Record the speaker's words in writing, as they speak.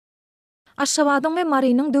Aşgabadyň we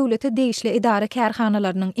Marynyň döwlete degişli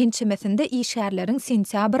edara-kärhanalarynyň ençemesinde işgärleriň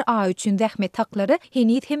sentýabr aý üçin zähmet haklary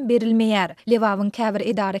heniz hem berilmeýär. Lebabyň käbir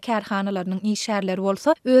edara-kärhanalarynyň işgärleri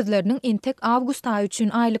bolsa özleriniň entek awgust aý üçin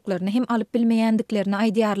aýlyklaryny hem alyp bilmeýändiklerini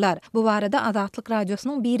aýdýarlar. Bu barada Azatlyk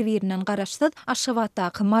Radiosynyň bir-birinden garaşsyz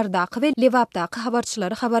Aşgabatdaky, Mardaky we Lebapdaky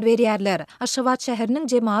habarçylary habar berýärler. Aşgabat şäheriniň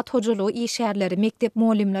jemaat hojalygy işgärleri, mektep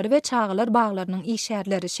muallimleri we çağlar baglarynyň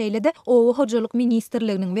işgärleri şeýle-de owa hojalyk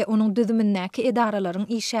ministrliginiň we onuň düzümindäki edaralaryň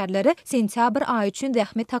işgärleri sentýabr aý üçin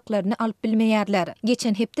zähmet haklaryny alyp bilmeýärler.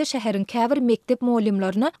 Geçen hepde şäheriň käbir mektep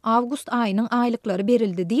muallimlerini awgust aýynyň aýlyklary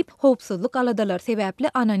berildi diýip howpsuzlyk aladalar sebäpli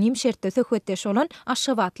anonim şertde söhbetdeş bolan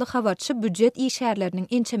Aşgabatlyk habarçy büdjet işgärleriniň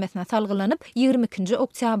ençemesine salgylanyp 22-nji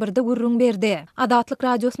oktýabrda gurrun berdi. Azatlyk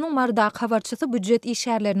Radiosynyň Mardaky habarçysy büdjet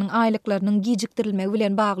işgärleriniň aýlyklarynyň gijikdirilmegi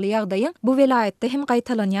bilen bagly ýagdaýyň bu welaýetde hem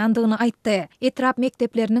gaýtalanýandygyny aýtdy. Etrap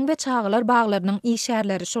mektepleriniň we çağlar baglarynyň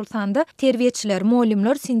işgärleri şol sanda terbiýetçiler,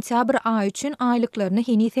 muallimler sentýabr aý üçin aýlyklaryny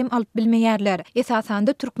heniz hem alyp bilmeýärler.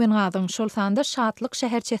 Esasanda Türkmenistanda şol sanda Şatlyk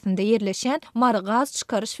şäherçesinde ýerleşen Mary gaz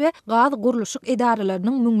çykarış we gaz guruluşyk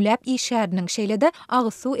edaralarynyň müňläp işgärleriniň şeýle-de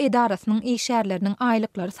agyz suw edarasynyň işgärleriniň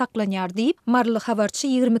aýlyklary saklanýar diýip Maryly habarçy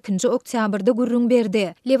 22-nji oktýabrda gurrun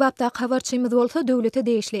berdi. Lebapdaky habarçymyz bolsa döwlete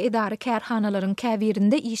degişli edara-kärhanalaryň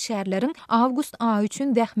käbirinde işgärleriň awgust aý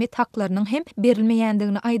üçin zähmet haklarynyň hem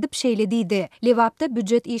berilmeýändigini aýdyp şeýle diýdi. Lebapda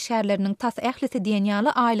büdjet işgärleriniň tas ählisi diýen ýaly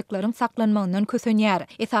aýlyklaryň saklanmagyndan kösenýär.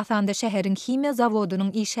 Esasanda şäheriň himiýa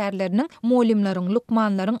zawodynyň işgärleriniň, muallimleriň,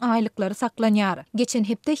 lukmanlaryň aýlyklary saklanýar. Geçen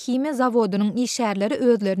hepde himiýa zawodynyň işgärleri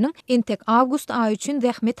özleriniň entek awgust aý üçin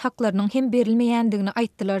zähmet haklarynyň hem berilmeýändigini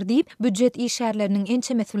aýtdylar diýip büdjet işgärleriniň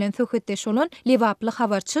ençemesi bilen söhbetdeş bolan Lebaply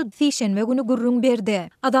habarçy Sişenbe güni gurrun berdi.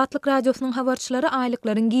 Azatlyk Radiosynyň habarçylary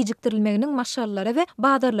aýlyklaryň gijikdirilmeginiň maşallara we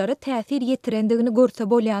badarlara täsir ýetirendigini görse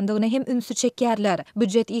bolýandygyny hem ünsü çekýärler.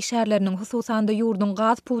 Büdjet işgärleriniň hususanda ýurdun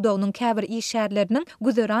gaz puwdawynyň käbir işgärleriniň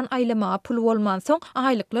güzeran aýlamaga pul bolman soň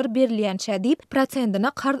aýlyklar berilýänçä diýip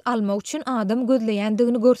prosentina karz almak üçin adam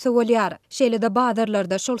gözleýändigini görse bolýar. Şeýle-de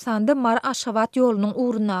badarlarda şol sanda Mar Aşgabat ýolunyň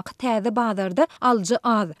uğrundaky täze badarda alyjy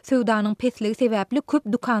az. Sowdanyň pesligi sebäpli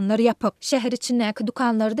köp dukanlar ýapyk. Şäher içindäki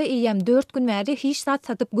dukanlarda eýem 4 gün bäri hiç sat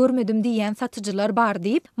satyp görmedim diýen satyjylar bar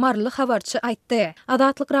diýip Maryly habarçy aýtdy.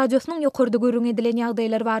 Azatlyk Radiosynyň ýokarda görüň edilen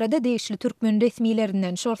ýagdaýlar barada degişli türkmen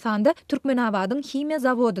resmiýlerinden şol sanda Türkmenabadyň himiýa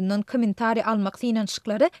zawodundan kommentari almak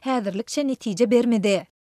synançyklary häzirlikçe netije bermedi.